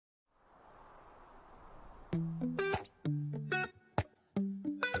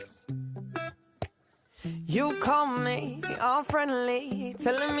You call me all friendly,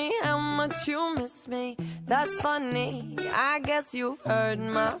 telling me how much you miss me. That's funny, I guess you've heard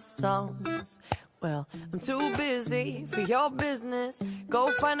my songs. Well, I'm too busy for your business.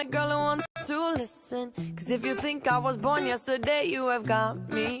 Go find a girl who wants to listen. Cause if you think I was born yesterday, you have got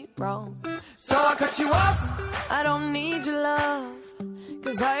me wrong. So I cut you off, I don't need your love.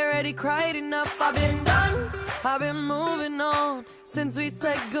 Cause I already cried enough, I've been done, I've been moving on since we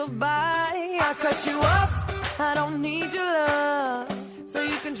said goodbye. I cut you off, I don't need your love. So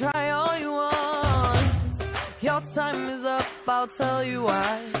you can try all you want. Your time is up, I'll tell you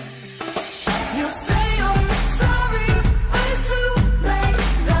why. You say I'm sorry, but it's too late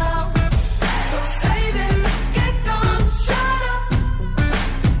now. So save it, get gone, shut up.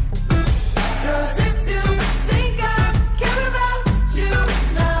 Cause if you think I care about you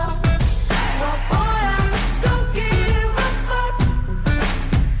now, well boy, I don't give a fuck.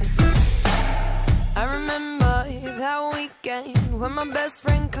 I remember that weekend when my best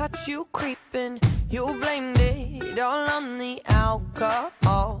friend caught you creeping. You blamed it all on the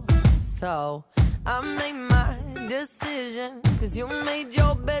alcohol. So I made my decision, cause you made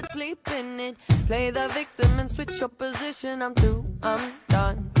your bed, sleep in it. Play the victim and switch your position. I'm through, I'm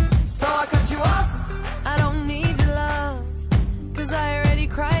done. So I cut you off, I don't need your love. Cause I already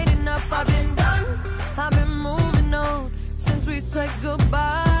cried enough, I've been done, I've been moving on since we said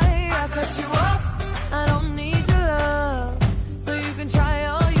goodbye. I cut you off, I don't need your love. So you can try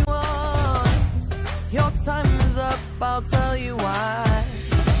all you want. Your time is up, I'll tell you why.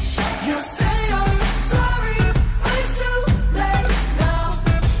 You say I'm sorry, but it's too late now.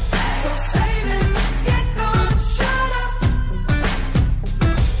 So save it, get gone, shut up.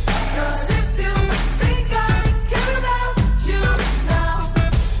 Cause if you think I care about you now,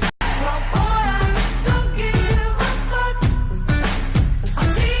 well boy, I don't give a fuck. I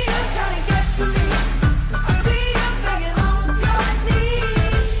see you trying to get to me, I see you begging on your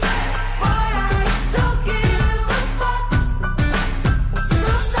knees. Boy, I don't give a fuck.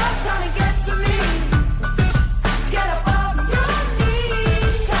 So stop trying to get to me, get up off your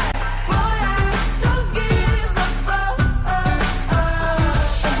knees. Boy, I don't give a fuck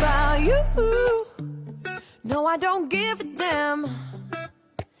about you. No, I don't give a damn.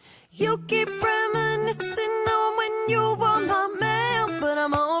 You keep reminiscing on when you were my man, but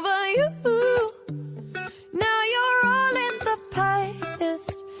I'm over you. Now you're all in the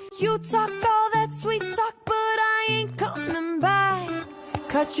past. You talk all that sweet talk, but I ain't coming back.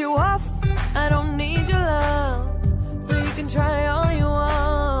 Cut you off, I don't need your love. So you can try all you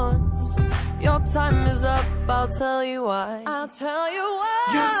want. Your time is up, I'll tell you why. I'll tell you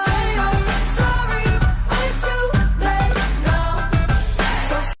why.